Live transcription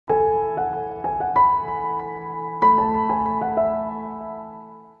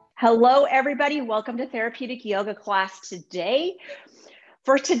Hello, everybody. Welcome to Therapeutic Yoga class today.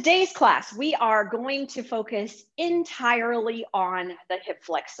 For today's class, we are going to focus entirely on the hip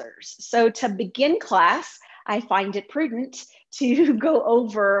flexors. So to begin class, I find it prudent to go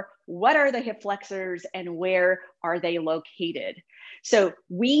over what are the hip flexors and where are they located. So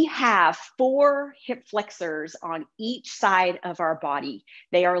we have 4 hip flexors on each side of our body.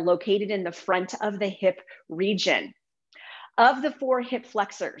 They are located in the front of the hip region. Of the 4 hip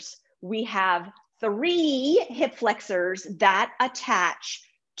flexors, we have 3 hip flexors that attach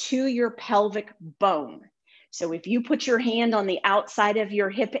to your pelvic bone. So if you put your hand on the outside of your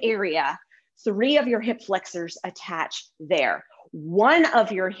hip area, 3 of your hip flexors attach there. 1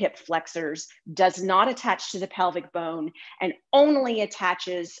 of your hip flexors does not attach to the pelvic bone and only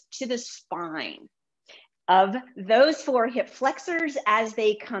attaches to the spine. Of those 4 hip flexors, as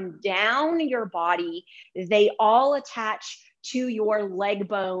they come down your body, they all attach to your leg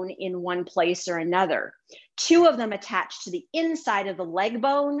bone in one place or another. 2 of them attach to the inside of the leg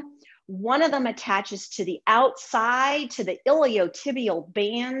bone. 1 of them attaches to the outside, to the iliotibial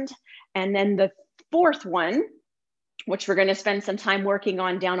band. And then the 4th one, which we're going to spend some time working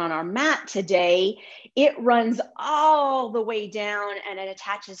on down on our mat today, it runs all the way down and it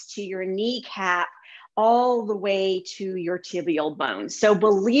attaches to your kneecap all the way to your tibial bone. So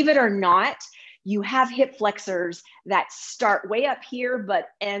believe it or not, you have hip flexors that start way up here, but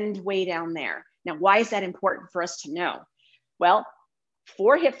end way down there. Now, why is that important for us to know? Well,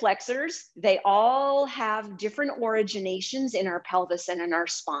 4 hip flexors, they all have different originations in our pelvis and in our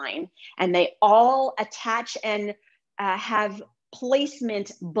spine, and they all attach and have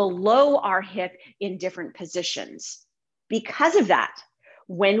placement below our hip in different positions. Because of that,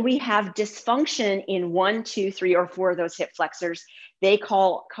 when we have dysfunction in 1, 2, 3, or 4 of those hip flexors, they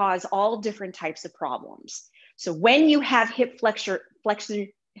cause all different types of problems. So when you have hip flexor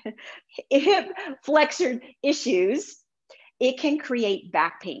issues, it can create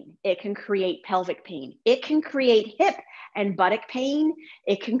back pain. It can create pelvic pain. It can create hip and buttock pain.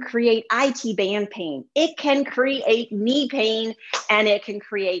 It can create IT band pain. It can create knee pain, and it can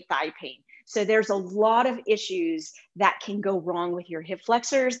create thigh pain. So there's a lot of issues that can go wrong with your hip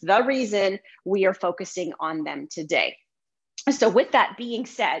flexors. The reason we are focusing on them today. So with that being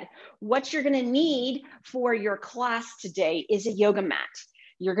said, what you're going to need for your class today is a yoga mat.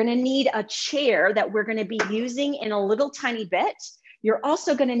 You're going to need a chair that we're going to be using in a little tiny bit. You're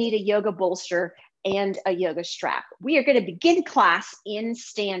also going to need a yoga bolster and a yoga strap. We are going to begin class in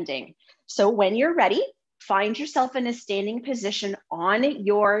standing. So when you're ready, find yourself in a standing position on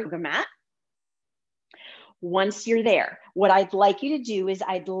your yoga mat. Once you're there, what I'd like you to do is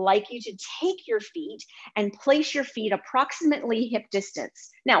I'd like you to take your feet and place your feet approximately hip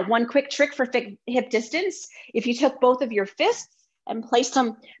distance. Now, one quick trick for hip distance, if you took both of your fists and placed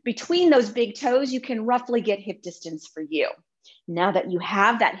them between those big toes, you can roughly get hip distance for you. Now that you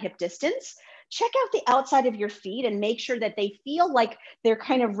have that hip distance, check out the outside of your feet and make sure that they feel like they're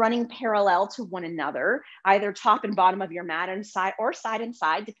kind of running parallel to one another, either top and bottom of your mat and side and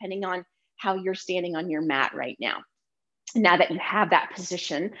side, depending on how you're standing on your mat right now. Now that you have that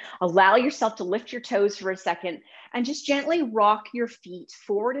position, allow yourself to lift your toes for a second and just gently rock your feet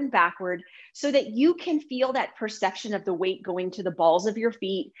forward and backward so that you can feel that perception of the weight going to the balls of your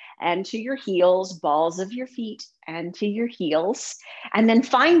feet and to your heels, balls of your feet and to your heels. And then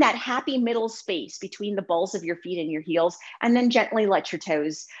find that happy middle space between the balls of your feet and your heels, and then gently let your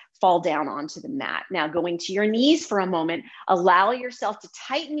toes fall down onto the mat. Now going to your knees for a moment, allow yourself to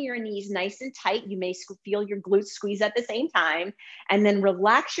tighten your knees nice and tight. You may feel your glutes squeeze at the same time, and then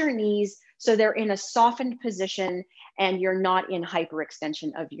relax your knees so they're in a softened position and you're not in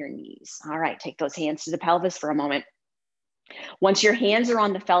hyperextension of your knees. All right, take those hands to the pelvis for a moment. Once your hands are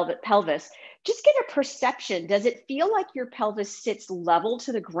on the pelvis, just get a perception. Does it feel like your pelvis sits level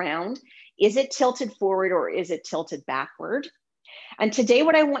to the ground? Is it tilted forward or is it tilted backward? And today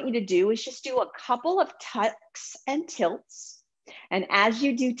what I want you to do is just do a couple of tucks and tilts. And as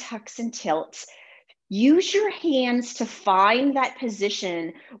you do tucks and tilts, use your hands to find that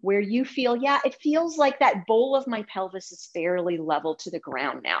position where you feel, yeah, it feels like that bowl of my pelvis is fairly level to the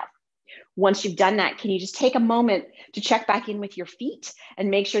ground now. Once you've done that, can you just take a moment to check back in with your feet and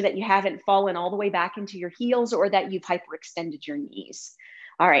make sure that you haven't fallen all the way back into your heels or that you've hyperextended your knees?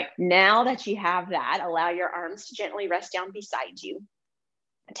 All right, now that you have that, allow your arms to gently rest down beside you.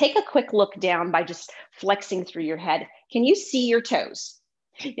 Take a quick look down by just flexing through your head. Can you see your toes?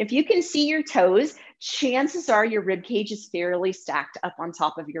 If you can see your toes, chances are your rib cage is fairly stacked up on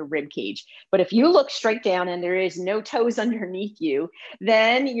top of your rib cage. But if you look straight down and there is no toes underneath you,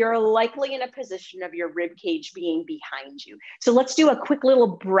 then you're likely in a position of your rib cage being behind you. So let's do a quick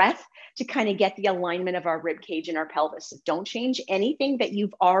little breath to kind of get the alignment of our rib cage and our pelvis. So don't change anything that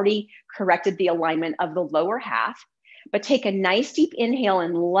you've already corrected the alignment of the lower half, but take a nice deep inhale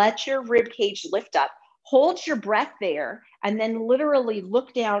and let your rib cage lift up. Hold your breath there and then literally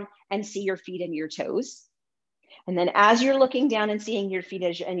look down and see your feet and your toes. And then as you're looking down and seeing your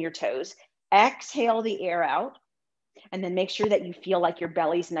feet and your toes, exhale the air out and then make sure that you feel like your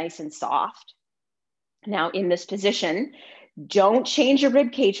belly's nice and soft. Now in this position, don't change your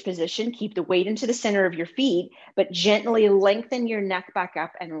rib cage position. Keep the weight into the center of your feet, but gently lengthen your neck back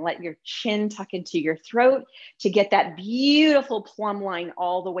up and let your chin tuck into your throat to get that beautiful plumb line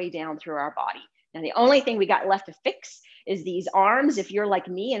all the way down through our body. Now, the only thing we got left to fix is these arms. If you're like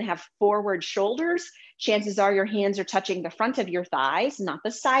me and have forward shoulders, chances are your hands are touching the front of your thighs, not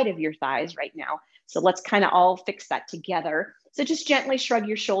the side of your thighs right now. So let's kind of all fix that together. So just gently shrug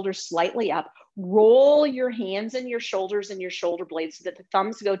your shoulders slightly up, roll your hands and your shoulders and your shoulder blades so that the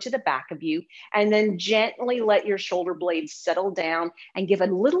thumbs go to the back of you, and then gently let your shoulder blades settle down and give a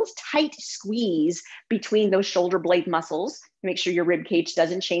little tight squeeze between those shoulder blade muscles. Make sure your rib cage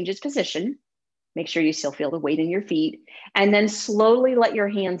doesn't change its position. Make sure you still feel the weight in your feet, and then slowly let your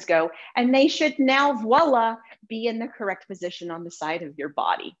hands go. And they should now, voila, be in the correct position on the side of your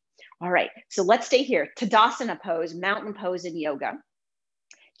body. All right, so let's stay here. Tadasana pose, mountain pose in yoga.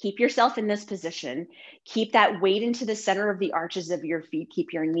 Keep yourself in this position. Keep that weight into the center of the arches of your feet.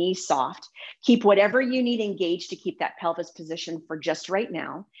 Keep your knees soft. Keep whatever you need engaged to keep that pelvis position for just right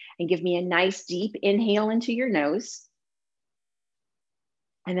now. And give me a nice deep inhale into your nose.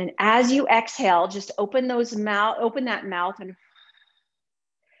 And then as you exhale, just open that mouth, and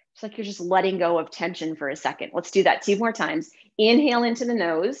it's like you're just letting go of tension for a second. Let's do that 2 more times. Inhale into the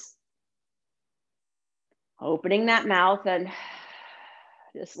nose, opening that mouth and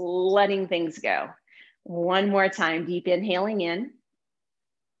just letting things go. 1 more time, deep inhaling in,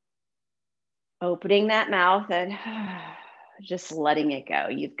 opening that mouth and just letting it go.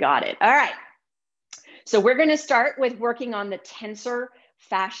 You've got it. All right. So we're going to start with working on the tensor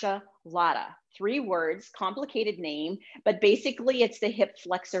fascia lata. 3 words, complicated name, but basically it's the hip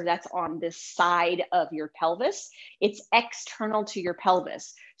flexor that's on this side of your pelvis. It's external to your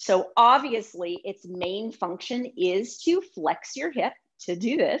pelvis. So obviously its main function is to flex your hip, to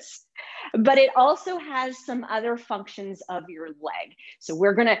do this, but it also has some other functions of your leg. So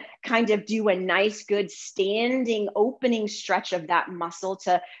we're going to kind of do a nice, good standing opening stretch of that muscle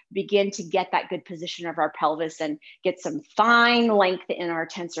to begin to get that good position of our pelvis and get some fine length in our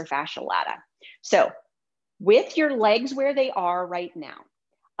tensor fascia lata. So with your legs where they are right now,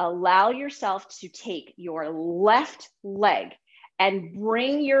 allow yourself to take your left leg and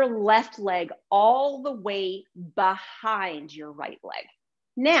bring your left leg all the way behind your right leg.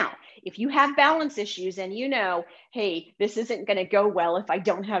 Now, if you have balance issues and you know, hey, this isn't going to go well if I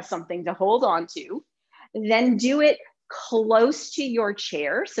don't have something to hold on to, then do it close to your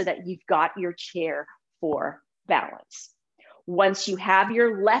chair so that you've got your chair for balance. Once you have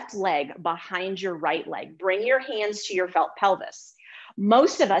your left leg behind your right leg, bring your hands to your pelvis.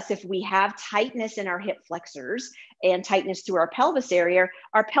 Most of us, if we have tightness in our hip flexors and tightness through our pelvis area,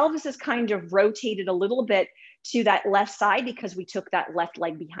 our pelvis is kind of rotated a little bit to that left side because we took that left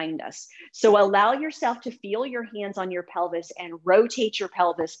leg behind us. So allow yourself to feel your hands on your pelvis and rotate your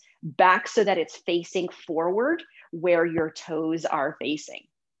pelvis back so that it's facing forward where your toes are facing.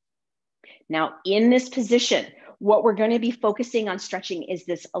 Now, in this position, what we're going to be focusing on stretching is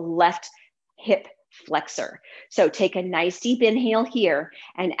this left hip flexor. So take a nice deep inhale here.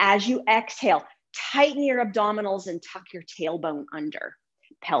 And as you exhale, tighten your abdominals and tuck your tailbone under.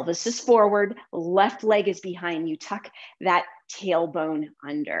 Pelvis is forward, left leg is behind you. Tuck that tailbone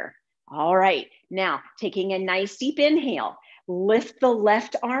under. All right, now taking a nice deep inhale, lift the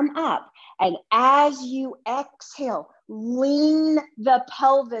left arm up. And as you exhale, lean the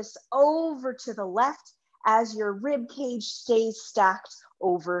pelvis over to the left as your rib cage stays stacked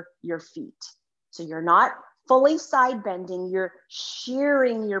over your feet. So you're not fully side bending, you're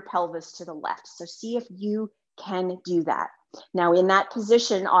shearing your pelvis to the left. So see if you can do that. Now in that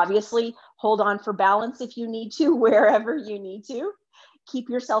position, obviously hold on for balance if you need to, wherever you need to. Keep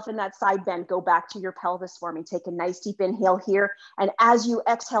yourself in that side bend. Go back to your pelvis for me. Take a nice deep inhale here. And as you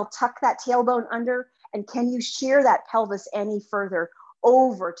exhale, tuck that tailbone under. And can you shear that pelvis any further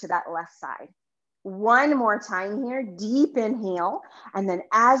over to that left side? 1 more time here, deep inhale. And then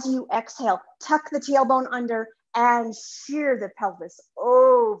as you exhale, tuck the tailbone under and shear the pelvis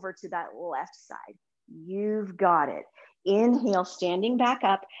over to that left side. You've got it. Inhale, standing back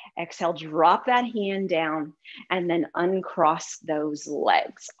up. Exhale, drop that hand down and then uncross those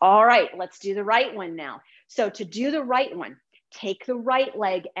legs. All right, let's do the right one now. So to do the right one, take the right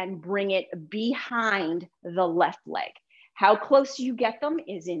leg and bring it behind the left leg. How close you get them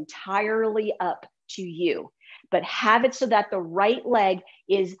is entirely up to you, but have it so that the right leg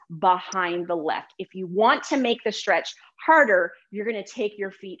is behind the left. If you want to make the stretch harder, you're going to take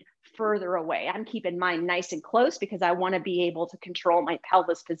your feet further away. I'm keeping mine nice and close because I want to be able to control my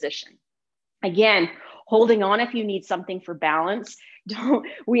pelvis position. Again, holding on if you need something for balance.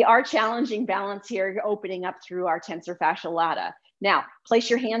 We are challenging balance here, opening up through our tensor fasciae lata. Now, place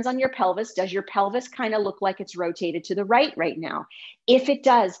your hands on your pelvis. Does your pelvis kind of look like it's rotated to the right now? If it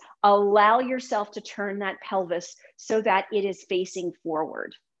does, allow yourself to turn that pelvis so that it is facing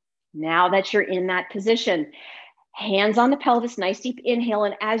forward. Now that you're in that position, hands on the pelvis, nice deep inhale.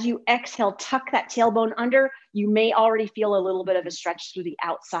 And as you exhale, tuck that tailbone under. You may already feel a little bit of a stretch through the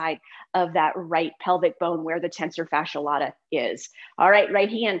outside of that right pelvic bone where the tensor fasciae lata is. All right, right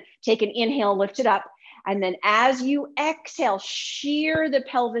hand, take an inhale, lift it up. And then as you exhale, shear the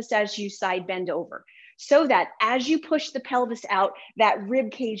pelvis as you side bend over so that as you push the pelvis out, that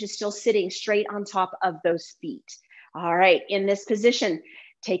rib cage is still sitting straight on top of those feet. All right, in this position,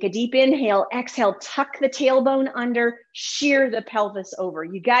 take a deep inhale, exhale, tuck the tailbone under, shear the pelvis over.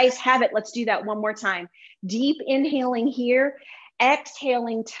 You guys have it. Let's do that one more time. Deep inhaling here,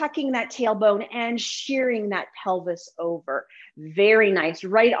 exhaling, tucking that tailbone and shearing that pelvis over. Very nice.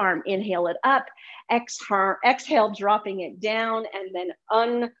 Right arm, inhale it up, exhale, dropping it down, and then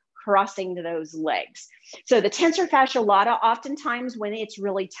uncrossing those legs. So the tensor fasciae lata, oftentimes when it's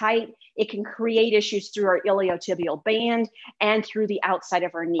really tight, it can create issues through our iliotibial band and through the outside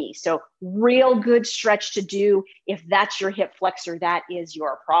of our knee. So real good stretch to do if that's your hip flexor, that is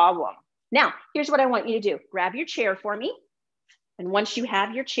your problem. Now, here's what I want you to do. Grab your chair for me. And once you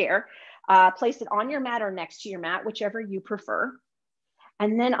have your chair, place it on your mat or next to your mat, whichever you prefer.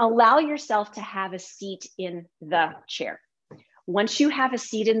 And then allow yourself to have a seat in the chair. Once you have a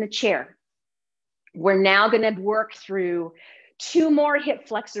seat in the chair, we're now going to work through 2 more hip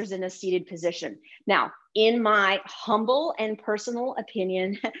flexors in a seated position. Now, in my humble and personal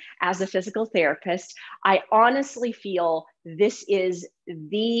opinion as a physical therapist, I honestly feel this is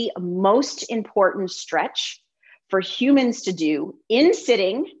the most important stretch for humans to do in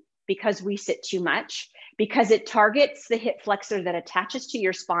sitting, because we sit too much, because it targets the hip flexor that attaches to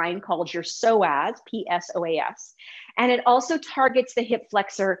your spine called your psoas, P-S-O-A-S. And it also targets the hip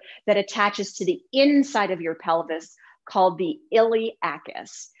flexor that attaches to the inside of your pelvis called the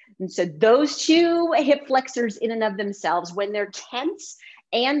iliacus. And so those 2 hip flexors in and of themselves, when they're tense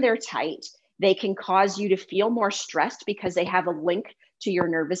and they're tight, they can cause you to feel more stressed because they have a link to your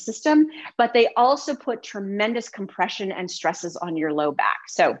nervous system, but they also put tremendous compression and stresses on your low back.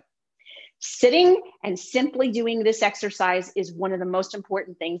 So sitting and simply doing this exercise is one of the most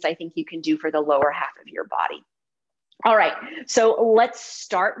important things I think you can do for the lower half of your body. All right, so let's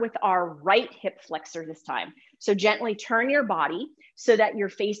start with our right hip flexor this time. So gently turn your body so that you're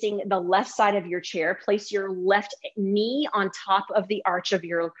facing the left side of your chair. Place your left knee on top of the arch of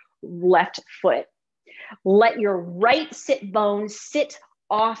your left foot. Let your right sit bone sit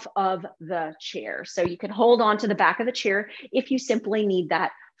off of the chair. So you can hold on to the back of the chair if you simply need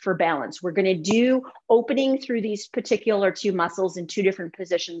that for balance. We're going to do opening through these particular 2 muscles in 2 different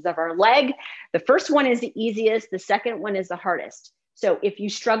positions of our leg. The first one is the easiest. The second one is the hardest. So if you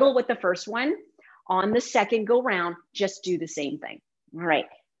struggle with the first one, on the second go round, just do the same thing. All right.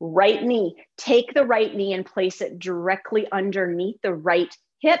 Right knee, take the right knee and place it directly underneath the right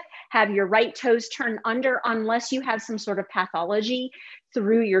hip. Have your right toes turn under unless you have some sort of pathology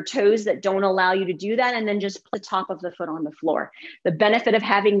through your toes that don't allow you to do that, and then just put the top of the foot on the floor. The benefit of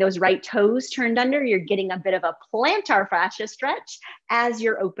having those right toes turned under, you're getting a bit of a plantar fascia stretch as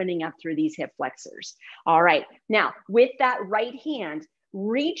you're opening up through these hip flexors. All right, now with that right hand,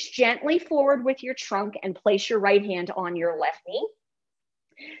 reach gently forward with your trunk and place your right hand on your left knee,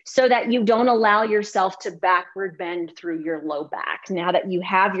 so that you don't allow yourself to backward bend through your low back. Now that you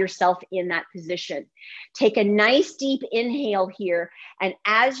have yourself in that position, take a nice deep inhale here. And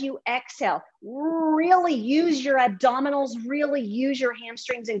as you exhale, really use your abdominals, really use your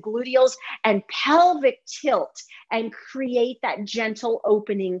hamstrings and gluteals and pelvic tilt and create that gentle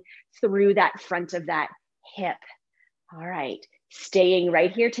opening through that front of that hip. All right. Staying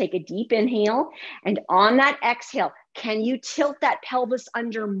right here, take a deep inhale, and on that exhale, can you tilt that pelvis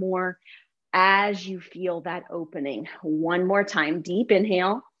under more as you feel that opening? One more time, deep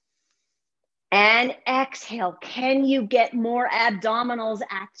inhale. And exhale. Can you get more abdominals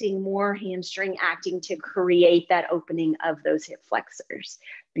acting, more hamstring acting to create that opening of those hip flexors?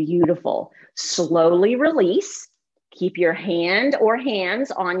 Beautiful. Slowly release. Keep your hand or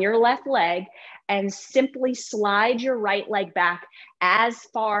hands on your left leg and simply slide your right leg back as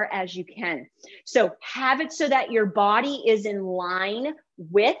far as you can. So have it so that your body is in line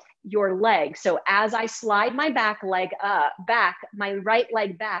with your leg. So as I slide my back leg back, my right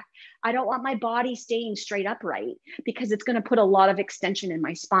leg back, I don't want my body staying straight upright because it's going to put a lot of extension in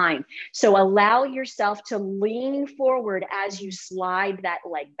my spine. So allow yourself to lean forward as you slide that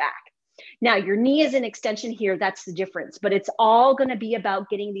leg back. Now, your knee is an extension here. That's the difference. But it's all going to be about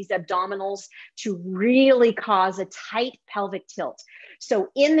getting these abdominals to really cause a tight pelvic tilt. So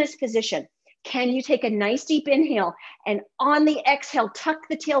in this position, can you take a nice deep inhale and on the exhale, tuck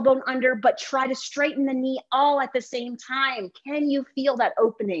the tailbone under, but try to straighten the knee all at the same time? Can you feel that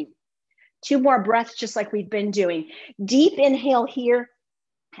opening? 2 more breaths, just like we've been doing. Deep inhale here.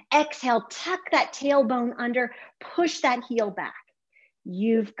 Exhale, tuck that tailbone under, push that heel back.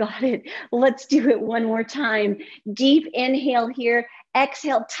 You've got it. Let's do it one more time. Deep inhale here.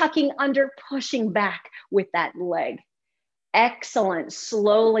 Exhale, tucking under, pushing back with that leg. Excellent.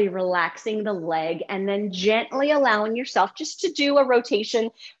 Slowly relaxing the leg and then gently allowing yourself just to do a rotation.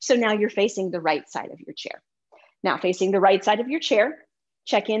 So now you're facing the right side of your chair. Now facing the right side of your chair,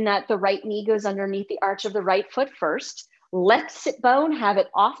 check in that the right knee goes underneath the arch of the right foot first. Left sit bone, have it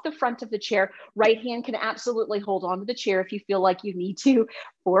off the front of the chair. Right hand can absolutely hold on to the chair if you feel like you need to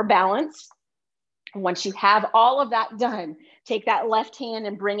for balance. Once you have all of that done, take that left hand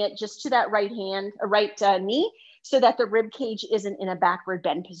and bring it just to that right knee so that the rib cage isn't in a backward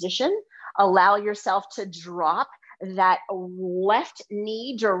bend position. Allow yourself to drop that left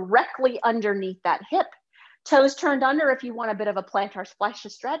knee directly underneath that hip. Toes turned under if you want a bit of a plantar fascia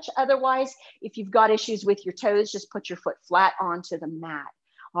stretch. Otherwise, if you've got issues with your toes, just put your foot flat onto the mat.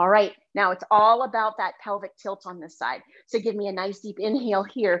 All right, now it's all about that pelvic tilt on this side. So give me a nice deep inhale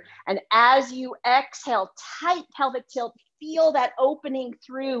here. And as you exhale, tight pelvic tilt, feel that opening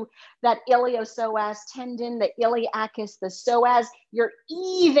through that iliopsoas tendon, the iliacus, the psoas. You're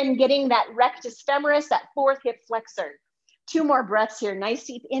even getting that rectus femoris, that fourth hip flexor. 2 more breaths here. Nice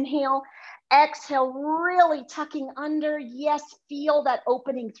deep inhale. Exhale, really tucking under. Yes, feel that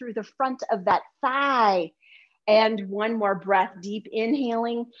opening through the front of that thigh. And 1 more breath, deep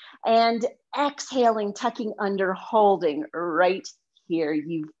inhaling and exhaling, tucking under, holding right here.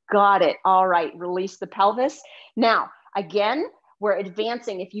 You've got it. All right, release the pelvis. Now, again, we're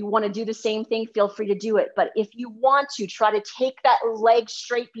advancing. If you want to do the same thing, feel free to do it. But if you want to, try to take that leg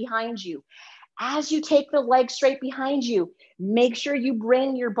straight behind you. As you take the leg straight behind you, make sure you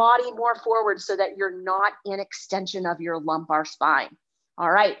bring your body more forward so that you're not in extension of your lumbar spine. All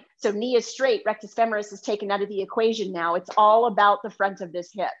right, so knee is straight, rectus femoris is taken out of the equation now. It's all about the front of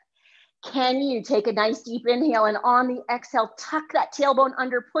this hip. Can you take a nice deep inhale and on the exhale, tuck that tailbone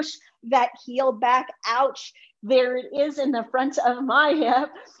under, push that heel back, ouch. There it is in the front of my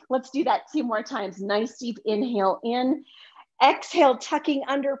hip. Let's do that 2 more times. Nice deep inhale in. Exhale, tucking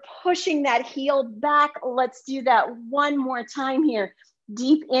under, pushing that heel back. Let's do that 1 more time here.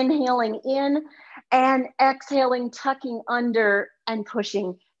 Deep inhaling in and exhaling, tucking under and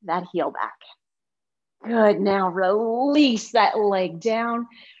pushing that heel back. Good. Now release that leg down.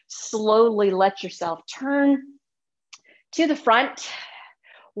 Slowly let yourself turn to the front.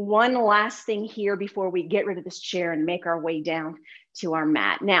 One last thing here before we get rid of this chair and make our way down to our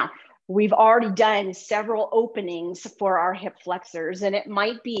mat. Now, we've already done several openings for our hip flexors, and it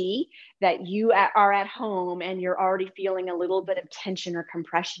might be that you are at home and you're already feeling a little bit of tension or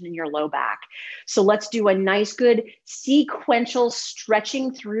compression in your low back. So let's do a nice, good sequential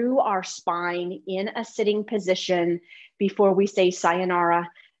stretching through our spine in a sitting position before we say sayonara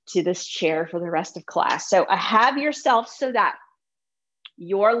to this chair for the rest of class. So have yourself so that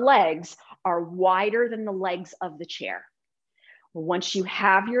your legs are wider than the legs of the chair. Once you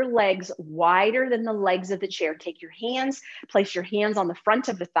have your legs wider than the legs of the chair, take your hands, place your hands on the front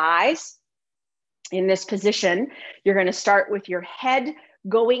of the thighs. In this position, you're going to start with your head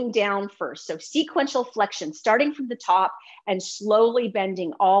going down first. So sequential flexion, starting from the top and slowly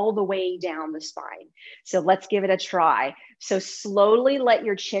bending all the way down the spine. So let's give it a try. So slowly let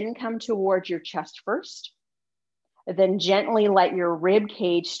your chin come towards your chest first. Then gently let your rib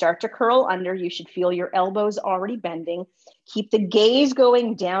cage start to curl under. You should feel your elbows already bending. Keep the gaze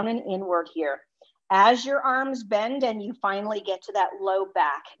going down and inward here. As your arms bend and you finally get to that low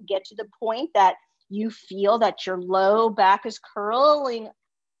back, get to the point that you feel that your low back is curling,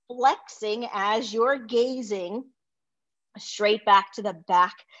 flexing as you're gazing straight back to the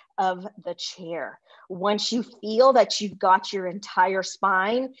back of the chair. Once you feel that you've got your entire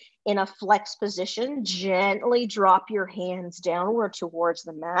spine in a flex position, gently drop your hands downward towards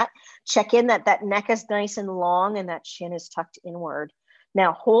the mat. Check in that that neck is nice and long and that chin is tucked inward.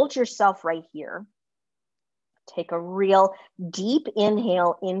 Now hold yourself right here. Take a real deep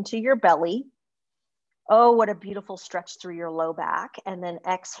inhale into your belly. Oh, what a beautiful stretch through your low back. And then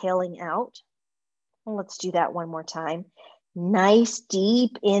exhaling out. And let's do that one more time. Nice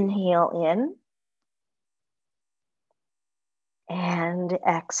deep inhale in. And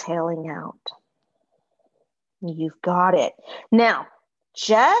exhaling out. You've got it. Now,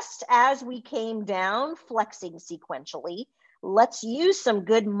 just as we came down, flexing sequentially, let's use some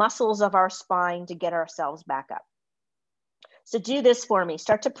good muscles of our spine to get ourselves back up. So do this for me.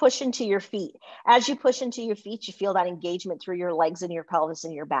 Start to push into your feet. As you push into your feet, you feel that engagement through your legs and your pelvis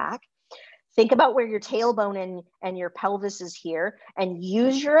and your back. Think about where your tailbone and your pelvis is here, and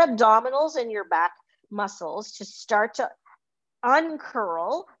use your abdominals and your back muscles to start to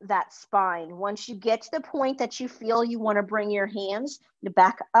uncurl that spine. Once you get to the point that you feel you want to bring your hands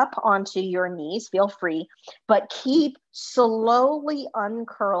back up onto your knees, feel free, but keep slowly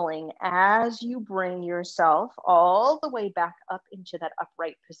uncurling as you bring yourself all the way back up into that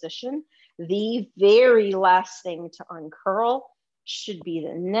upright position. The very last thing to uncurl should be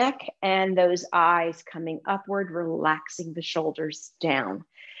the neck and those eyes coming upward, relaxing the shoulders down.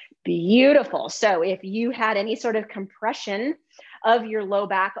 Beautiful. So if you had any sort of compression of your low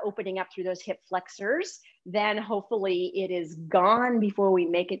back opening up through those hip flexors, then hopefully it is gone before we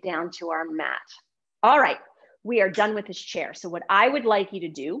make it down to our mat. All right, we are done with this chair. So what I would like you to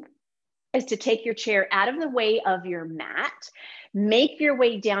do is to take your chair out of the way of your mat, make your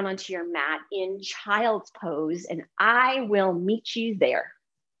way down onto your mat in child's pose, and I will meet you there.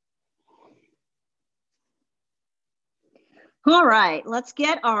 All right, let's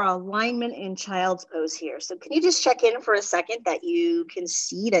get our alignment in child's pose here. So can you just check in for a second that you can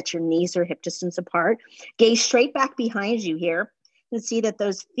see that your knees are hip distance apart? Gaze straight back behind you here and see that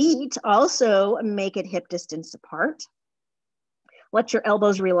those feet also make it hip distance apart. Let your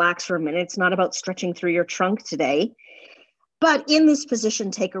elbows relax for a minute. It's not about stretching through your trunk today. But in this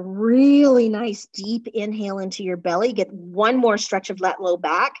position, take a really nice deep inhale into your belly. Get one more stretch of that low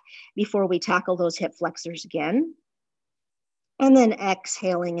back before we tackle those hip flexors again. And then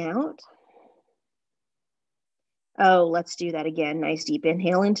exhaling out. Oh, let's do that again. Nice deep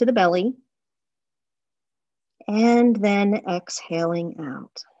inhale into the belly. And then exhaling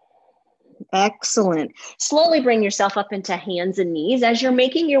out. Excellent. Slowly bring yourself up into hands and knees. As you're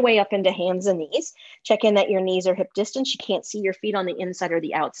making your way up into hands and knees, check in that your knees are hip distance. You can't see your feet on the inside or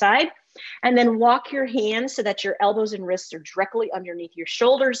the outside. And then walk your hands so that your elbows and wrists are directly underneath your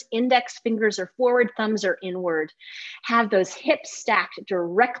shoulders. Index fingers are forward, thumbs are inward. Have those hips stacked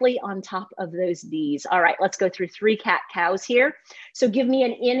directly on top of those knees. All right, let's go through 3 cat-cows here. So give me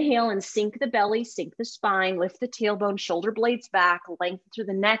an inhale and sink the belly, sink the spine, lift the tailbone, shoulder blades back, lengthen through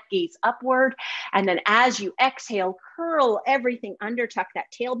the neck, gaze upward. And then as you exhale, curl everything under, tuck that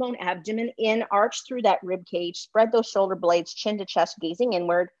tailbone, abdomen in, arch through that rib cage, spread those shoulder blades, chin to chest, gazing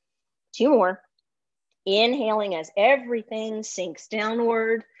inward. 2 more. Inhaling as everything sinks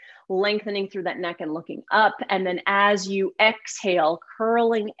downward, lengthening through that neck and looking up. And then as you exhale,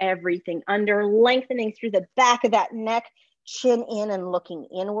 curling everything under, lengthening through the back of that neck, chin in and looking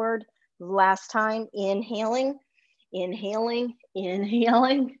inward. Last time, inhaling, inhaling,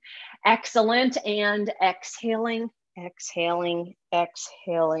 inhaling. Excellent. And exhaling, exhaling,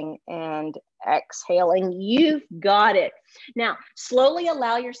 exhaling, and exhaling. You've got it. Now, slowly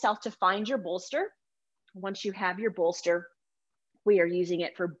allow yourself to find your bolster. Once you have your bolster, we are using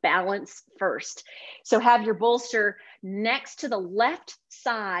it for balance first. So have your bolster next to the left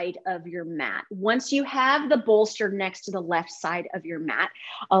side of your mat. Once you have the bolster next to the left side of your mat,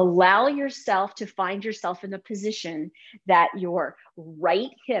 allow yourself to find yourself in the position that your right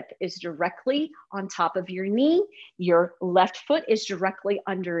hip is directly on top of your knee. Your left foot is directly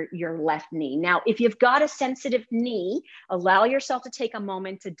under your left knee. Now, if you've got a sensitive knee, allow yourself to take a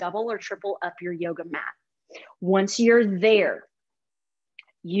moment to double or triple up your yoga mat. Once you're there,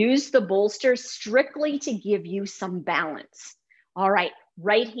 use the bolster strictly to give you some balance. All right,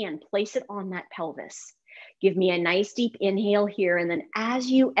 right hand, place it on that pelvis. Give me a nice deep inhale here. And then as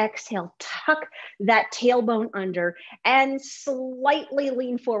you exhale, tuck that tailbone under and slightly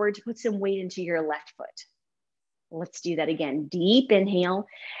lean forward to put some weight into your left foot. Let's do that again. Deep inhale.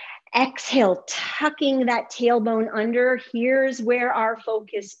 Exhale, tucking that tailbone under. Here's where our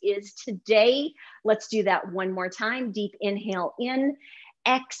focus is today. Let's do that one more time. Deep inhale in.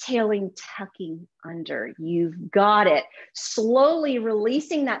 exhaling, tucking under. You've got it. Slowly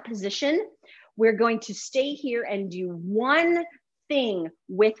releasing that position. We're going to stay here and do one thing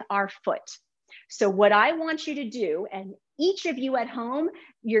with our foot. So what I want you to do, and each of you at home,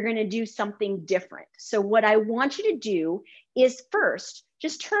 you're going to do something different. So what I want you to do is first,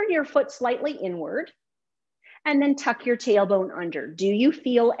 just turn your foot slightly inward and then tuck your tailbone under. Do you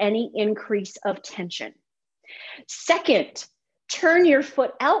feel any increase of tension? Second, turn your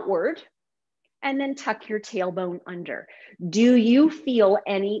foot outward and then tuck your tailbone under. Do you feel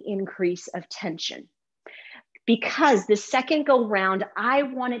any increase of tension? Because the second go round, I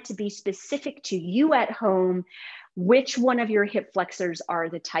want it to be specific to you at home, which one of your hip flexors are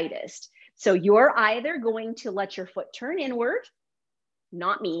the tightest. So you're either going to let your foot turn inward,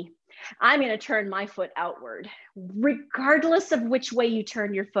 not me. I'm going to turn my foot outward. Regardless of which way you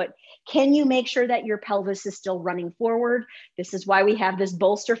turn your foot, can you make sure that your pelvis is still running forward? This is why we have this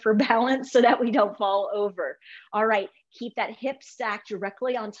bolster for balance so that we don't fall over. All right, keep that hip stacked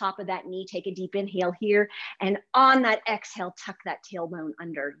directly on top of that knee. Take a deep inhale here. And on that exhale, tuck that tailbone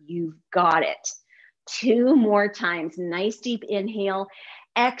under. You've got it. 2 more times. Nice deep inhale.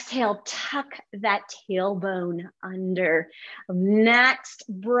 Exhale, tuck that tailbone under. Next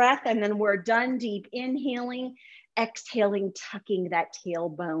breath, and then we're done. Deep inhaling, exhaling, tucking that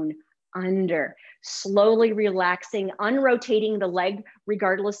tailbone under. Slowly relaxing, unrotating the leg,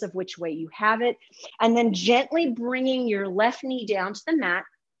 regardless of which way you have it. And then gently bringing your left knee down to the mat,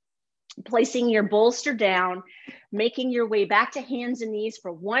 placing your bolster down, making your way back to hands and knees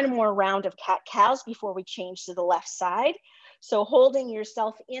for one more round of cat-cows before we change to the left side. So holding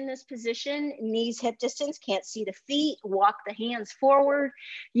yourself in this position, knees hip distance, can't see the feet, walk the hands forward,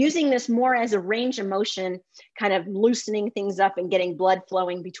 using this more as a range of motion, kind of loosening things up and getting blood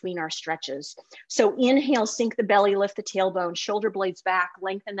flowing between our stretches. So inhale, sink the belly, lift the tailbone, shoulder blades back,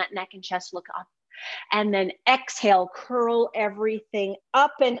 lengthen that neck and chest, look up. And then exhale, curl everything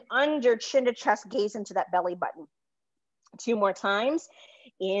up and under, chin to chest, gaze into that belly button. 2 more times.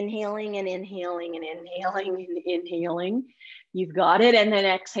 Inhaling and inhaling and inhaling and inhaling. You've got it. And then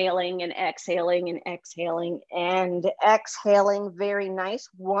exhaling and exhaling and exhaling and exhaling. Very nice.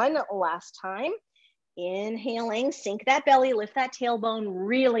 One last time. Inhaling, sink that belly, lift that tailbone,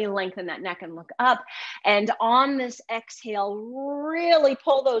 really lengthen that neck and look up. And on this exhale, really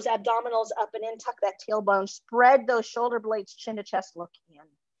pull those abdominals up and in, tuck that tailbone, spread those shoulder blades, chin to chest, look in.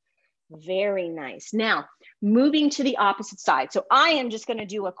 Very nice. Now, moving to the opposite side. So I am just going to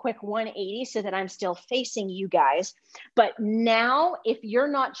do a quick 180 so that I'm still facing you guys. But now, if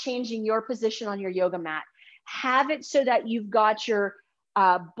you're not changing your position on your yoga mat, have it so that you've got your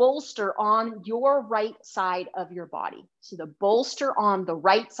bolster on your right side of your body. So the bolster on the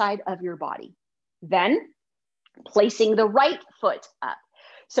right side of your body. Then placing the right foot up.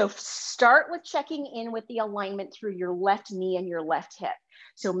 So start with checking in with the alignment through your left knee and your left hip.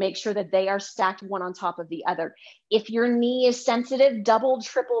 So make sure that they are stacked one on top of the other. If your knee is sensitive, double,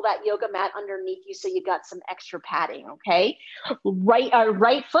 triple that yoga mat underneath you so you got some extra padding, okay?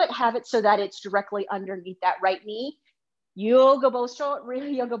 Right foot, have it so that it's directly underneath that right knee. Yoga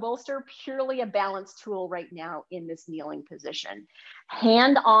bolster, purely a balance tool right now in this kneeling position.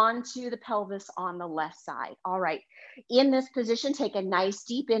 Hand on to the pelvis on the left side. All right, in this position, take a nice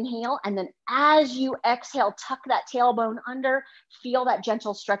deep inhale. And then as you exhale, tuck that tailbone under, feel that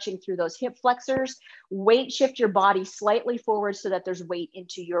gentle stretching through those hip flexors. Weight shift your body slightly forward so that there's weight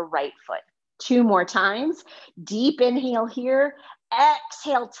into your right foot. 2 more times. Deep inhale here.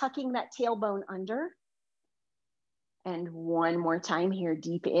 Exhale, tucking that tailbone under. And 1 more time here,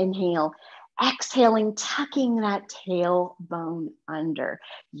 deep inhale, exhaling, tucking that tailbone under.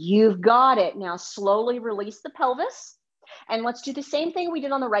 You've got it. Now slowly release the pelvis. And let's do the same thing we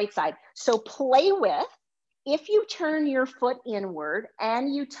did on the right side. So play with, if you turn your foot inward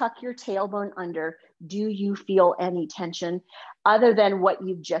and you tuck your tailbone under, do you feel any tension other than what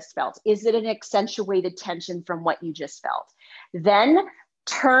you've just felt? Is it an accentuated tension from what you just felt? Then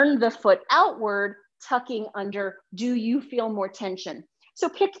turn the foot outward, tucking under. Do you feel more tension? So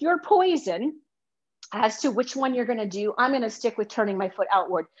pick your poison as to which one you're going to do. I'm going to stick with turning my foot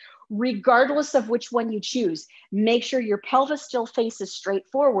outward. Regardless of which one you choose, make sure your pelvis still faces straight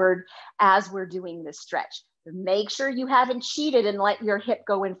forward as we're doing this stretch. Make sure you haven't cheated and let your hip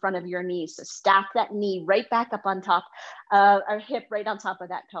go in front of your knee. So stack that knee right back up on top, our hip right on top of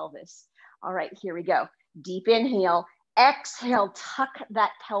that pelvis. All right, here we go. Deep inhale. Exhale, tuck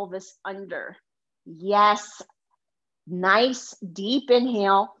that pelvis under. Yes, nice deep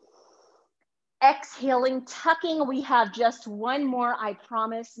inhale. Exhaling, tucking. We have just one more, I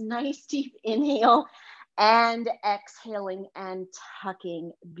promise. Nice deep inhale. and exhaling and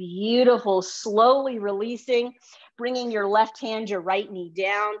tucking. Beautiful. Slowly releasing, bringing your left hand, your right knee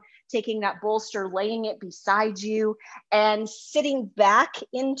down, taking that bolster, laying it beside you, and sitting back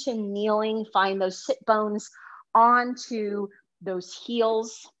into kneeling. Find those sit bones onto those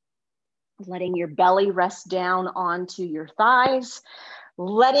heels, letting your belly rest down onto your thighs,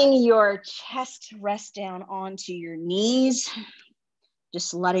 letting your chest rest down onto your knees,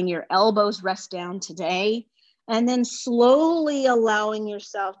 just letting your elbows rest down today, and then slowly allowing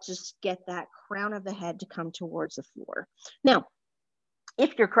yourself to just get that crown of the head to come towards the floor. Now,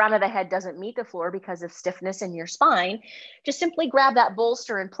 if your crown of the head doesn't meet the floor because of stiffness in your spine, just simply grab that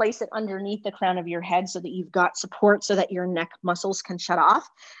bolster and place it underneath the crown of your head so that you've got support so that your neck muscles can shut off.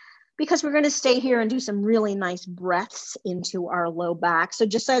 Because we're going to stay here and do some really nice breaths into our low back. So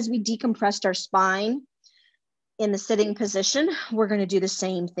just as we decompressed our spine in the sitting position, we're going to do the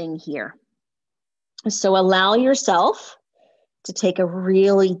same thing here. So allow yourself to take a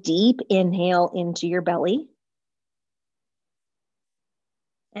really deep inhale into your belly.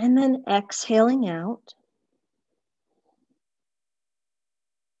 And then exhaling out.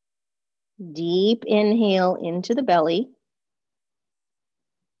 Deep inhale into the belly.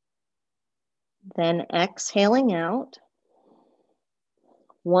 Then exhaling out.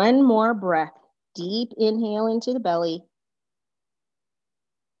 One more breath. Deep inhale into the belly.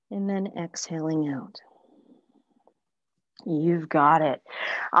 And then exhaling out. You've got it.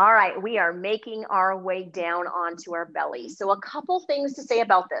 All right, we are making our way down onto our belly. So a couple things to say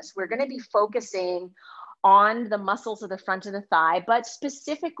about this. We're going to be focusing on the muscles of the front of the thigh, but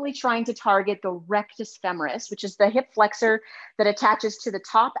specifically trying to target the rectus femoris, which is the hip flexor that attaches to the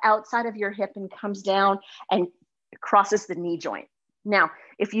top outside of your hip and comes down and crosses the knee joint. Now,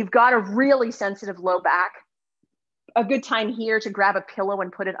 if you've got a really sensitive low back, a good time here to grab a pillow and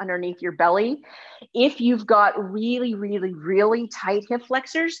put it underneath your belly. If you've got really, really, really tight hip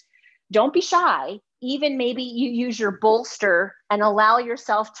flexors, don't be shy. Even maybe you use your bolster and allow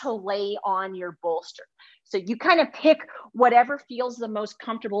yourself to lay on your bolster. So you kind of pick whatever feels the most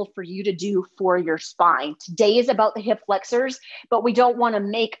comfortable for you to do for your spine. Today is about the hip flexors, but we don't want to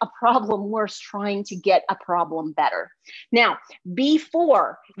make a problem worse trying to get a problem better. Now,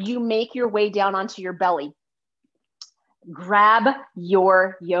 before you make your way down onto your belly, grab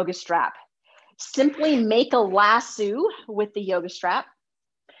your yoga strap. Simply make a lasso with the yoga strap.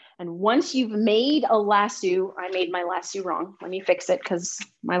 And once you've made a lasso, I made my lasso wrong. Let me fix it because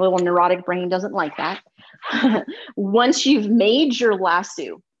my little neurotic brain doesn't like that. Once you've made your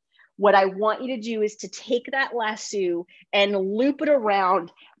lasso, what I want you to do is to take that lasso and loop it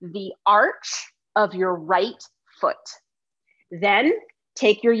around the arch of your right foot. Then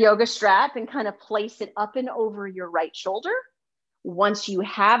take your yoga strap and kind of place it up and over your right shoulder. Once you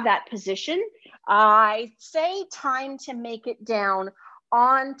have that position, I say time to make it down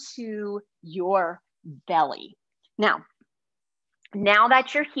onto your belly. Now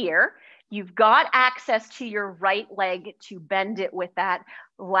that you're here, you've got access to your right leg to bend it with that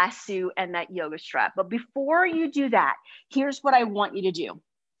lasso and that yoga strap. But before you do that, here's what I want you to do.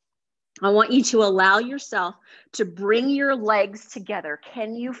 I want you to allow yourself to bring your legs together.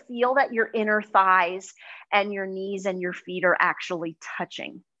 Can you feel that your inner thighs and your knees and your feet are actually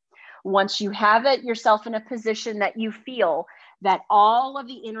touching? Once you have it yourself in a position that you feel that all of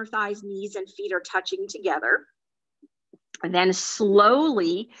the inner thighs, knees, and feet are touching together, and then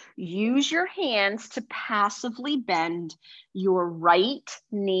slowly use your hands to passively bend your right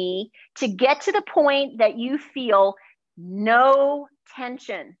knee to get to the point that you feel no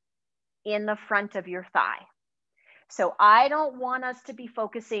tension in the front of your thigh. So I don't want us to be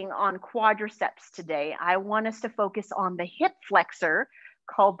focusing on quadriceps today. I want us to focus on the hip flexor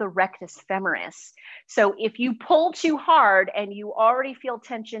called the rectus femoris. So if you pull too hard and you already feel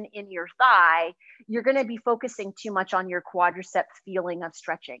tension in your thigh, you're going to be focusing too much on your quadriceps feeling of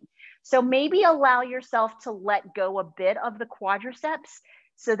stretching. So maybe allow yourself to let go a bit of the quadriceps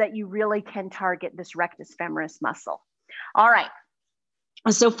so that you really can target this rectus femoris muscle. All right.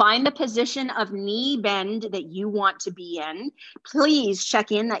 So find the position of knee bend that you want to be in. Please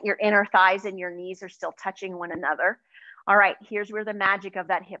check in that your inner thighs and your knees are still touching one another. All right, here's where the magic of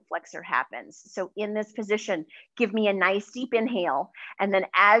that hip flexor happens. So in this position, give me a nice deep inhale. And then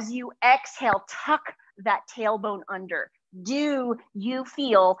as you exhale, tuck that tailbone under. Do you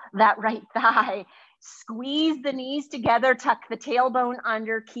feel that right thigh? Squeeze the knees together, tuck the tailbone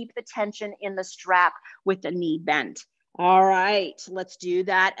under, keep the tension in the strap with the knee bent. All right, let's do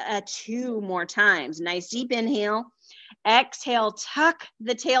that 2 more times. Nice deep inhale. Exhale, tuck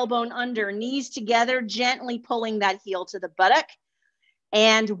the tailbone under, knees together, gently pulling that heel to the buttock.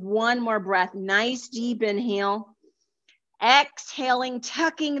 And one more breath. Nice deep inhale. Exhaling,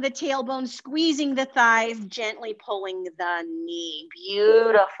 tucking the tailbone, squeezing the thighs, gently pulling the knee.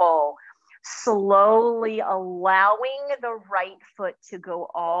 Beautiful. Slowly allowing the right foot to go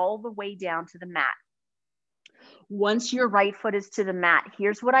all the way down to the mat. Once your right foot is to the mat,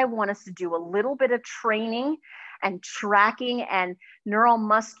 here's what I want us to do. A little bit of training and tracking and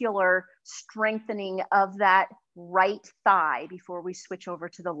neuromuscular strengthening of that right thigh before we switch over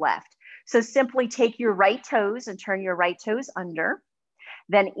to the left. So simply take your right toes and turn your right toes under.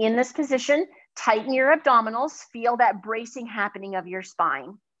 Then in this position, tighten your abdominals, feel that bracing happening of your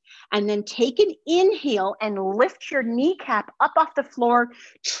spine. And then take an inhale and lift your kneecap up off the floor.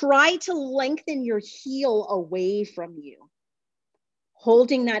 Try to lengthen your heel away from you.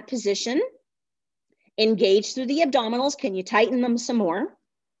 Holding that position, engage through the abdominals. Can you tighten them some more?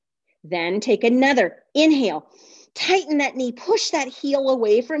 Then take another inhale. Tighten that knee, push that heel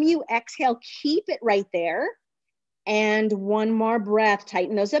away from you. Exhale, keep it right there. And one more breath.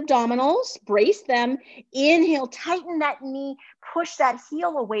 Tighten those abdominals, brace them. Inhale, tighten that knee, push that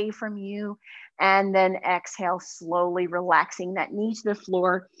heel away from you. And then exhale, slowly relaxing that knee to the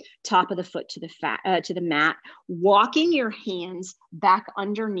floor, top of the foot to the mat. Walking your hands back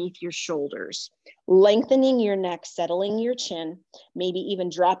underneath your shoulders, lengthening your neck, settling your chin, maybe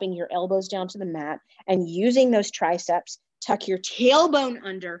even dropping your elbows down to the mat, and using those triceps, tuck your tailbone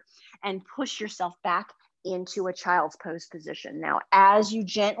under and push yourself back into a child's pose position. Now, as you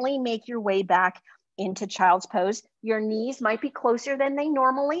gently make your way back into child's pose, your knees might be closer than they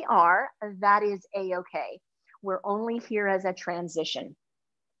normally are. That is a-okay. We're only here as a transition.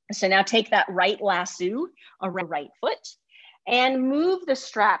 So now take that right lasso around the right foot and move the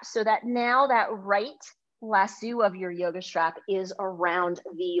strap so that now that right lasso of your yoga strap is around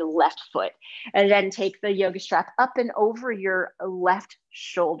the left foot. And then take the yoga strap up and over your left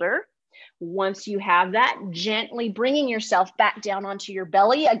shoulder. Once you have that, gently bringing yourself back down onto your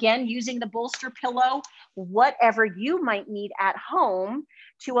belly, again, using the bolster pillow, whatever you might need at home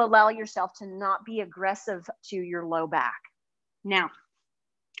to allow yourself to not be aggressive to your low back. Now,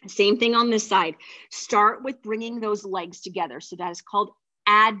 same thing on this side. Start with bringing those legs together. So that is called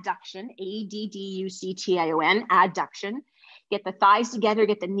adduction, A-D-D-U-C-T-I-O-N, adduction. Get the thighs together,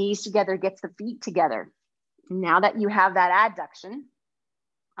 get the knees together, get the feet together. Now that you have that adduction,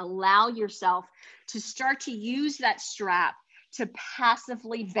 allow yourself to start to use that strap to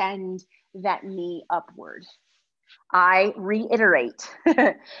passively bend that knee upward. I reiterate,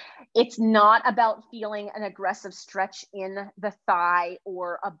 it's not about feeling an aggressive stretch in the thigh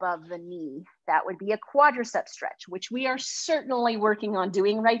or above the knee. That would be a quadricep stretch, which we are certainly working on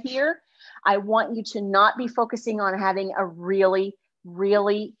doing right here. I want you to not be focusing on having a really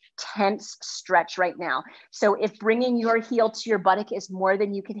tense stretch right now. So if bringing your heel to your buttock is more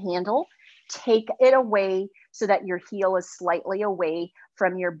than you can handle, take it away so that your heel is slightly away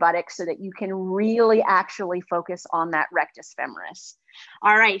from your buttock so that you can really actually focus on that rectus femoris.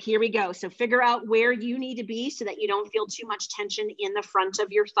 All right, here we go. So figure out where you need to be so that you don't feel too much tension in the front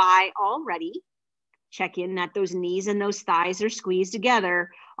of your thigh already. Check in that those knees and those thighs are squeezed together.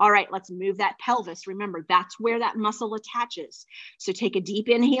 All right, let's move that pelvis. Remember, that's where that muscle attaches. So take a deep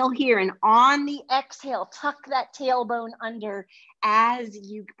inhale here, and on the exhale, tuck that tailbone under as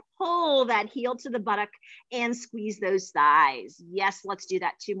you pull that heel to the buttock and squeeze those thighs. Yes, let's do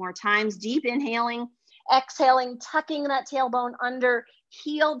that 2 more times. Deep inhaling, exhaling, tucking that tailbone under,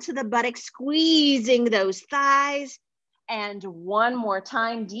 heel to the buttock, squeezing those thighs. And one more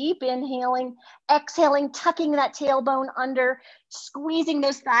time, deep inhaling, exhaling, tucking that tailbone under, squeezing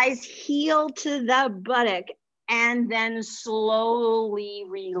those thighs, heel to the buttock, and then slowly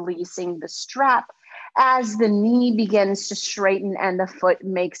releasing the strap as the knee begins to straighten and the foot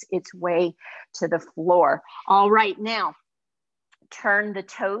makes its way to the floor. All right, now turn the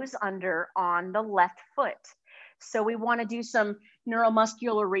toes under on the left foot. So we want to do some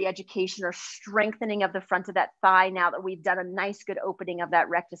neuromuscular re-education or strengthening of the front of that thigh now that we've done a nice good opening of that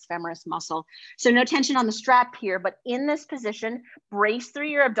rectus femoris muscle. So no tension on the strap here, but in this position, brace through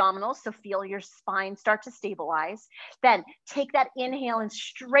your abdominals. So feel your spine start to stabilize. Then take that inhale and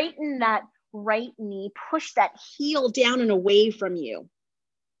straighten that right knee, push that heel down and away from you.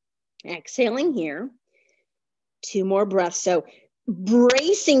 Exhaling here. 2 more breaths. So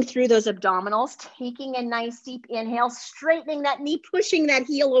bracing through those abdominals, taking a nice deep inhale, straightening that knee, pushing that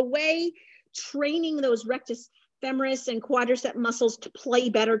heel away, training those rectus femoris and quadricep muscles to play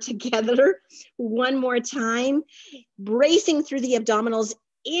better together. 1 more time, bracing through the abdominals,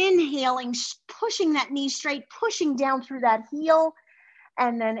 inhaling, pushing that knee straight, pushing down through that heel,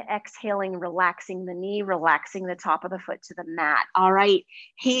 And then exhaling, relaxing the knee, relaxing the top of the foot to the mat. All right,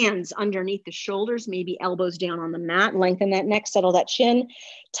 hands underneath the shoulders, maybe elbows down on the mat. Lengthen that neck, settle that chin.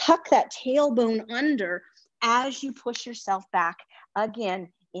 Tuck that tailbone under as you push yourself back again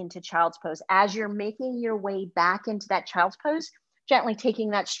into child's pose. As you're making your way back into that child's pose, gently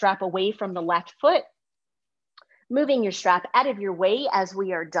taking that strap away from the left foot, moving your strap out of your way as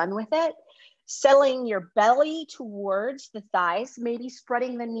we are done with it. Settling your belly towards the thighs, maybe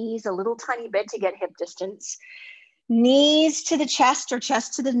spreading the knees a little tiny bit to get hip distance. Knees to the chest or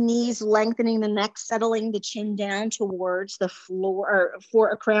chest to the knees, lengthening the neck, settling the chin down towards the floor, or for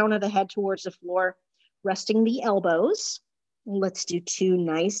a crown of the head towards the floor, resting the elbows. Let's do 2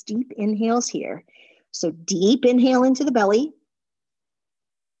 nice deep inhales here. So deep inhale into the belly,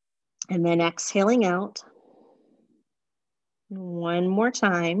 and then exhaling out. One more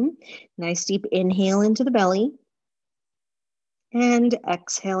time. Nice deep inhale into the belly and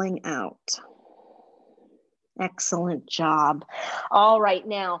exhaling out. Excellent job. All right,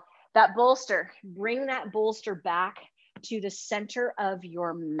 now that bolster, bring that bolster back to the center of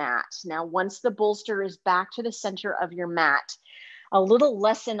your mat. Now, once the bolster is back to the center of your mat, a little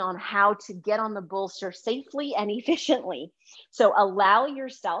lesson on how to get on the bolster safely and efficiently. So allow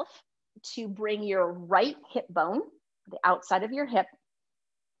yourself to bring your right hip bone, the outside of your hip,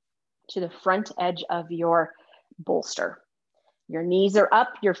 to the front edge of your bolster. Your knees are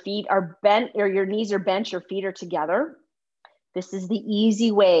up, your feet are bent, or your knees are bent, your feet are together. This is the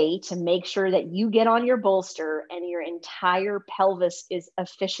easy way to make sure that you get on your bolster and your entire pelvis is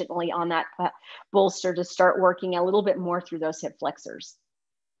efficiently on that bolster to start working a little bit more through those hip flexors.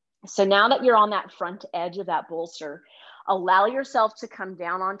 So now that you're on that front edge of that bolster, allow yourself to come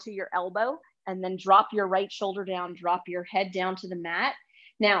down onto your elbow and then drop your right shoulder down, drop your head down to the mat.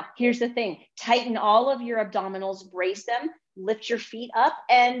 Now, here's the thing, tighten all of your abdominals, brace them, lift your feet up,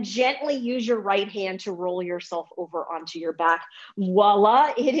 and gently use your right hand to roll yourself over onto your back.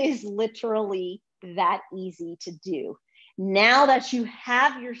 Voila, it is literally that easy to do. Now that you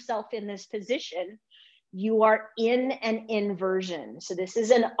have yourself in this position, you are in an inversion. So this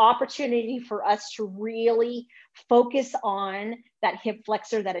is an opportunity for us to really focus on that hip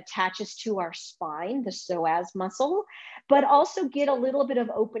flexor that attaches to our spine, the psoas muscle, but also get a little bit of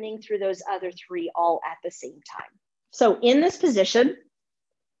opening through those other 3 all at the same time. So in this position,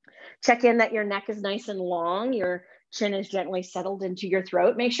 check in that your neck is nice and long, your chin is gently settled into your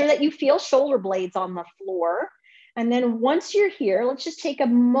throat. Make sure that you feel shoulder blades on the floor. And then once you're here, let's just take a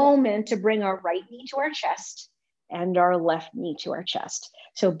moment to bring our right knee to our chest and our left knee to our chest.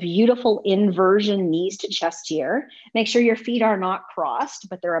 So beautiful inversion, knees to chest here. Make sure your feet are not crossed,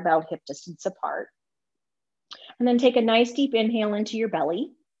 but they're about hip distance apart. And then take a nice deep inhale into your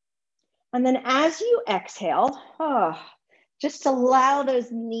belly. And then as you exhale, just allow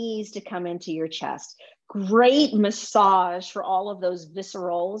those knees to come into your chest. Great massage for all of those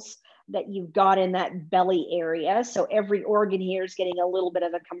viscerals that you've got in that belly area. So every organ here is getting a little bit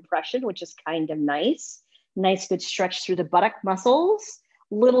of a compression, which is kind of nice. Nice good stretch through the buttock muscles,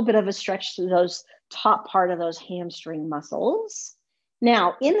 a little bit of a stretch through those top part of those hamstring muscles.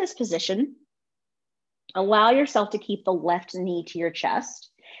 Now, in this position, allow yourself to keep the left knee to your chest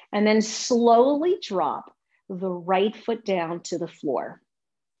and then slowly drop the right foot down to the floor.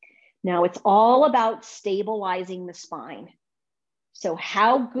 Now, it's all about stabilizing the spine. So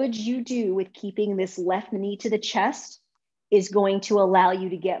how good you do with keeping this left knee to the chest is going to allow you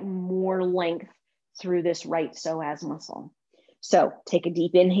to get more length through this right psoas muscle. So take a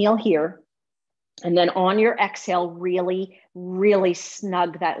deep inhale here. And then on your exhale, really, really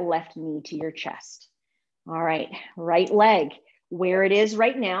snug that left knee to your chest. All right, right leg, where it is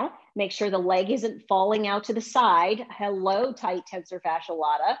right now. Make sure the leg isn't falling out to the side. Hello, tight tensor fascia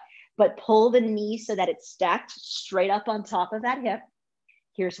lata. But pull the knee so that it's stacked straight up on top of that hip.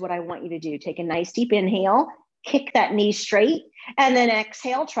 Here's what I want you to do. Take a nice deep inhale, kick that knee straight, and then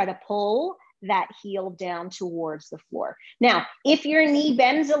exhale, try to pull that heel down towards the floor. Now, if your knee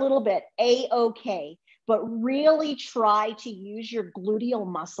bends a little bit, A-okay, but really try to use your gluteal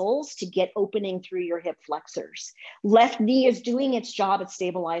muscles to get opening through your hip flexors. Left knee is doing its job at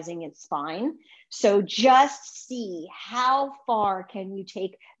stabilizing its spine. So just see how far can you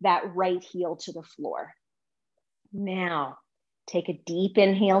take that right heel to the floor. Now, take a deep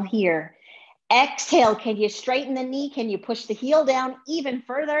inhale here. Exhale, can you straighten the knee? Can you push the heel down even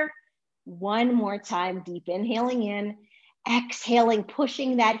further? One more time, deep inhaling in, exhaling,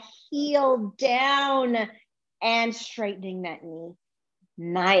 pushing that heel down and straightening that knee.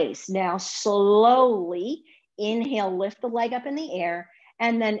 Nice. Now slowly inhale, lift the leg up in the air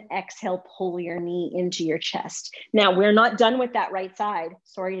and then exhale, pull your knee into your chest. Now, we're not done with that right side.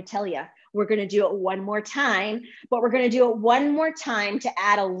 Sorry to tell you. We're going to do it one more time, but we're going to do it one more time to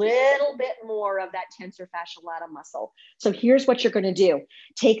add a little bit more of that tensor fasciae lata muscle. So here's what you're going to do.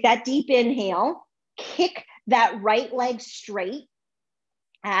 Take that deep inhale, kick that right leg straight.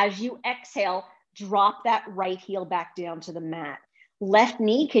 As you exhale, drop that right heel back down to the mat. Left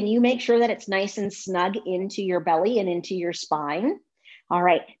knee, can you make sure that it's nice and snug into your belly and into your spine? All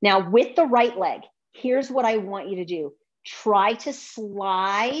right, now with the right leg, here's what I want you to do. Try to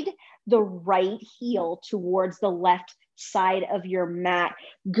slide the right heel towards the left side of your mat.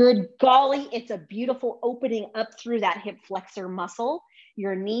 Good golly, it's a beautiful opening up through that hip flexor muscle.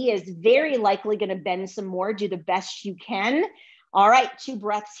 Your knee is very likely going to bend some more. Do the best you can. All right, 2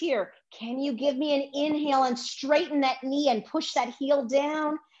 breaths here. Can you give me an inhale and straighten that knee and push that heel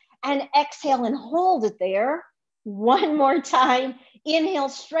down? And exhale and hold it there. One more time. Inhale,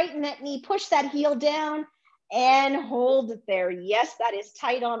 straighten that knee, push that heel down and hold it there. Yes, that is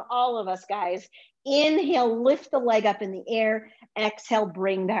tight on all of us, guys. Inhale, lift the leg up in the air. Exhale,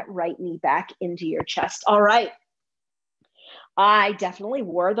 bring that right knee back into your chest. All right. I definitely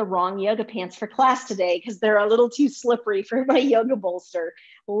wore the wrong yoga pants for class today because they're a little too slippery for my yoga bolster.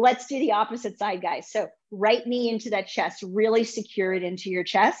 Let's do the opposite side, guys. So right knee into that chest, really secure it into your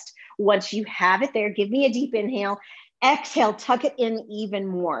chest. Once you have it there, give me a deep inhale. Exhale, tuck it in even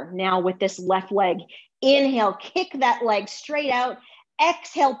more. Now with this left leg, inhale, kick that leg straight out.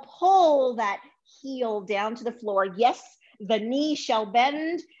 Exhale, pull that heel down to the floor. Yes, the knee shall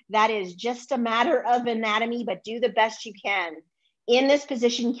bend. That is just a matter of anatomy, but do the best you can. In this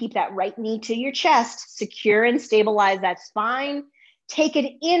position, keep that right knee to your chest, secure and stabilize that spine. Take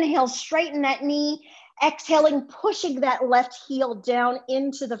an inhale, straighten that knee. Exhaling, pushing that left heel down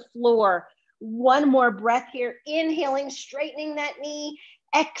into the floor. One more breath here. Inhaling, straightening that knee.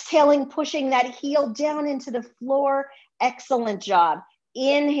 Exhaling, pushing that heel down into the floor. Excellent job.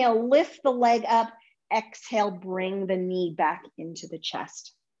 Inhale, lift the leg up. Exhale, bring the knee back into the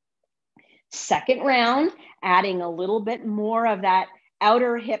chest. Second round, adding a little bit more of that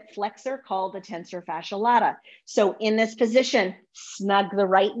outer hip flexor called the tensor fasciae lata. So in this position, snug the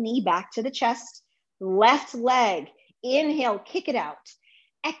right knee back to the chest. Left leg, inhale, kick it out.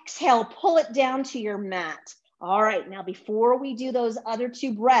 Exhale, pull it down to your mat. All right, now before we do those other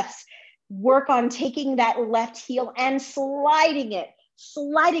 2 breaths, work on taking that left heel and sliding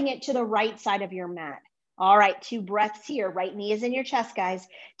it to the right side of your mat. All right, 2 breaths here. Right knee is in your chest, guys.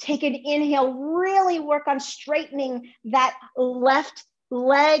 Take an inhale, really work on straightening that left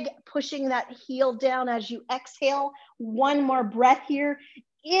leg, pushing that heel down as you exhale. One more breath here.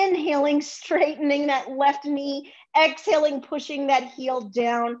 Inhaling, straightening that left knee. Exhaling, pushing that heel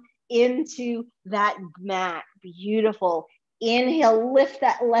down into that mat. Beautiful. Inhale, lift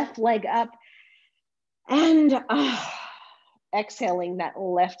that left leg up. And exhaling that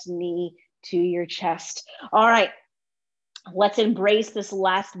left knee to your chest. All right, let's embrace this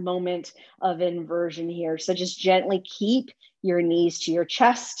last moment of inversion here. So just gently keep your knees to your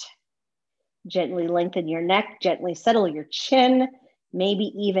chest. Gently lengthen your neck, gently settle your chin.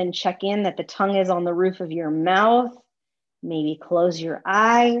 Maybe even check in that the tongue is on the roof of your mouth. Maybe close your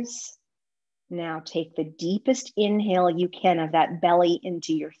eyes. Now take the deepest inhale you can of that belly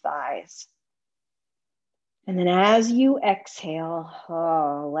into your thighs. And then as you exhale,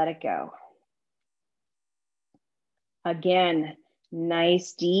 let it go. Again,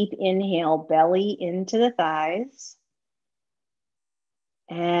 nice deep inhale, belly into the thighs.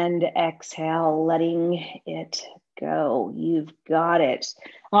 And exhale, letting it go. You've got it.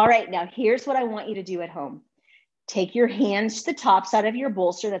 All right, now here's what I want you to do at home. Take your hands to the top side of your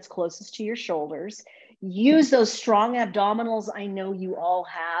bolster that's closest to your shoulders. Use those strong abdominals I know you all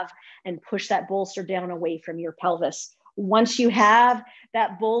have and push that bolster down away from your pelvis. Once you have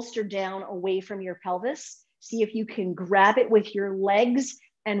that bolster down away from your pelvis, see if you can grab it with your legs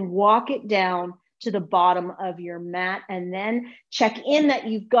and walk it down to the bottom of your mat, and then check in that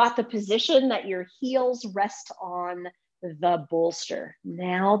you've got the position that your heels rest on the bolster.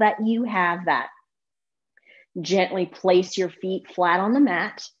 Now that you have that, gently place your feet flat on the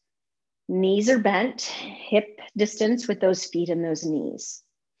mat. Knees are bent, hip distance with those feet and those knees.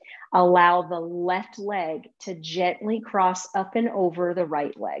 Allow the left leg to gently cross up and over the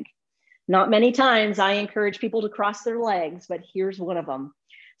right leg. Not many times I encourage people to cross their legs, but here's one of them.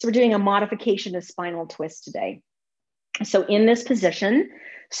 So we're doing a modification of spinal twist today. So in this position,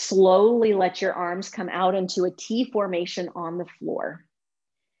 slowly let your arms come out into a T formation on the floor.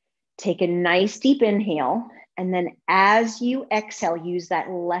 Take a nice deep inhale, and then as you exhale, use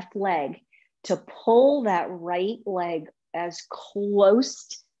that left leg to pull that right leg as close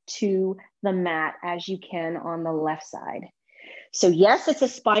to the mat as you can on the left side. So yes, it's a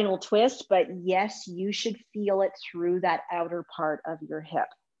spinal twist, but yes, you should feel it through that outer part of your hip.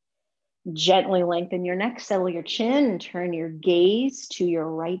 Gently lengthen your neck, settle your chin, and turn your gaze to your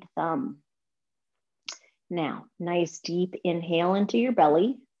right thumb. Now, nice deep inhale into your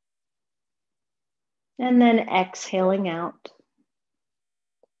belly, and then exhaling out.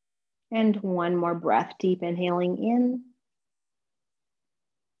 And one more breath, deep inhaling in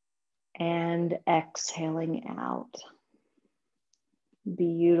and exhaling out.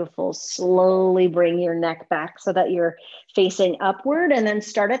 Beautiful. Slowly bring your neck back so that you're facing upward, and then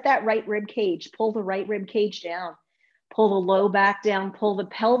start at that right rib cage. Pull the right rib cage down. Pull the low back down. Pull the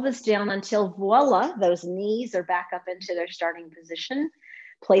pelvis down until voila, those knees are back up into their starting position.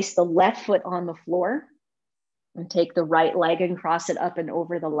 Place the left foot on the floor and take the right leg and cross it up and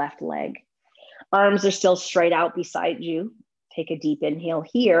over the left leg. Arms are still straight out beside you. Take a deep inhale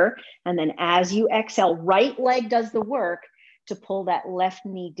here. And then as you exhale, right leg does the work to pull that left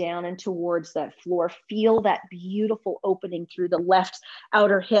knee down and towards that floor. Feel that beautiful opening through the left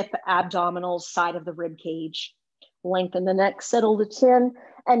outer hip, abdominal side of the rib cage. Lengthen the neck, settle the chin,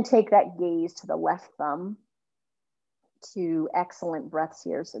 and take that gaze to the left thumb. 2 excellent breaths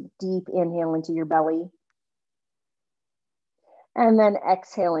here. So deep inhale into your belly. And then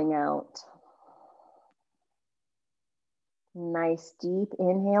exhaling out. Nice deep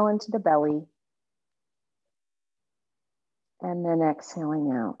inhale into the belly. And then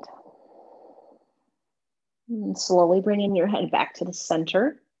exhaling out. And slowly bringing your head back to the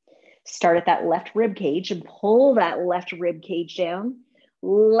center. Start at that left rib cage and pull that left rib cage down.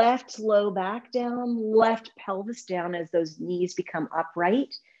 Left low back down, left pelvis down as those knees become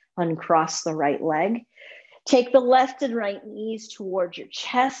upright. Uncross the right leg. Take the left and right knees towards your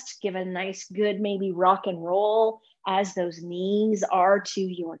chest. Give a nice, good, maybe rock and roll as those knees are to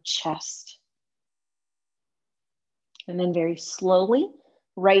your chest. And then very slowly,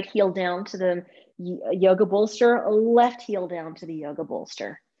 right heel down to the yoga bolster, left heel down to the yoga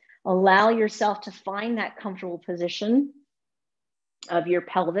bolster. Allow yourself to find that comfortable position of your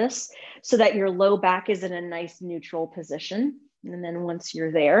pelvis so that your low back is in a nice neutral position. And then once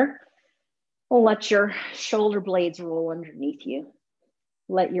you're there, let your shoulder blades roll underneath you.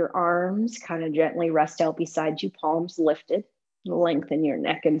 Let your arms kind of gently rest out beside you, palms lifted. Lengthen your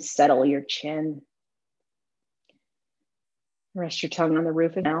neck and settle your chin. Rest your tongue on the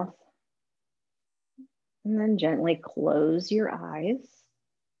roof of your mouth. And then gently close your eyes.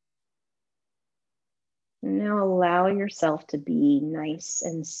 And now allow yourself to be nice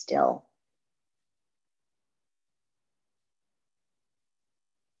and still.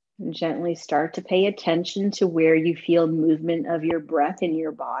 And gently start to pay attention to where you feel movement of your breath in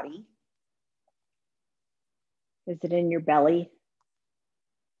your body. Is it in your belly?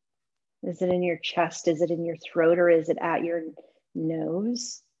 Is it in your chest? Is it in your throat? Or is it at your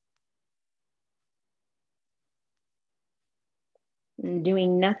nose? And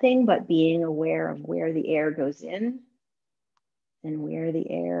doing nothing but being aware of where the air goes in and where the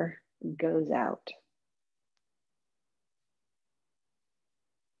air goes out.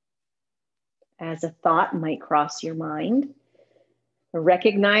 As a thought might cross your mind,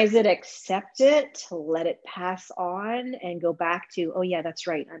 recognize it, accept it, let it pass on, and go back to, oh yeah, that's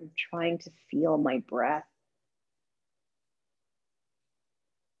right, I'm trying to feel my breath.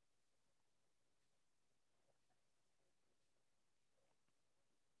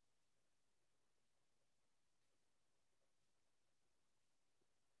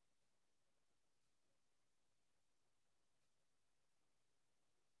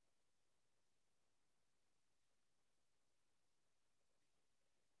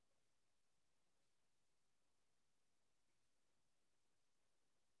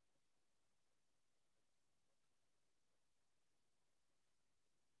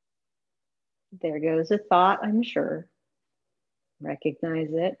 There goes a thought, I'm sure. Recognize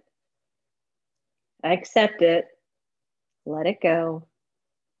it, accept it, let it go.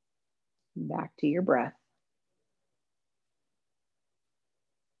 Back to your breath.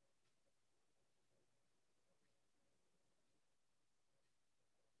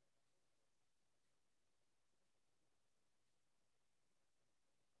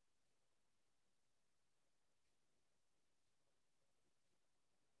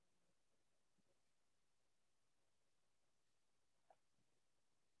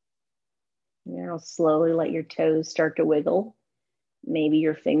 Now slowly let your toes start to wiggle. Maybe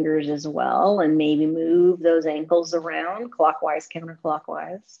your fingers as well, and maybe move those ankles around clockwise,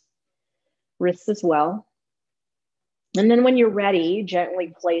 counterclockwise. Wrists as well. And then when you're ready,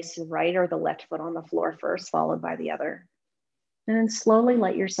 gently place the right or the left foot on the floor first, followed by the other. And then slowly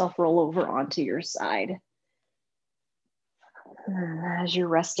let yourself roll over onto your side. And as you're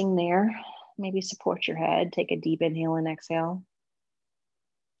resting there, maybe support your head, take a deep inhale and exhale.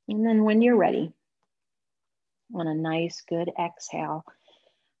 And then when you're ready, on a nice, good exhale,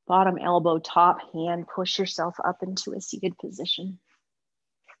 bottom elbow, top hand, push yourself up into a seated position.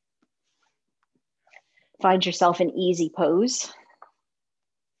 Find yourself an easy pose.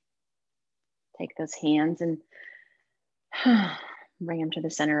 Take those hands and bring them to the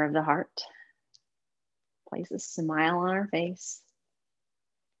center of the heart. Place a smile on our face.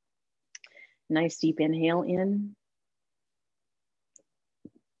 Nice deep inhale in.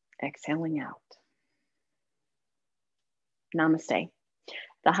 Exhaling out. Namaste.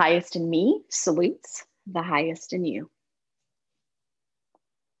 The highest in me salutes the highest in you.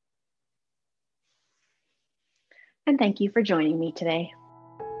 And thank you for joining me today.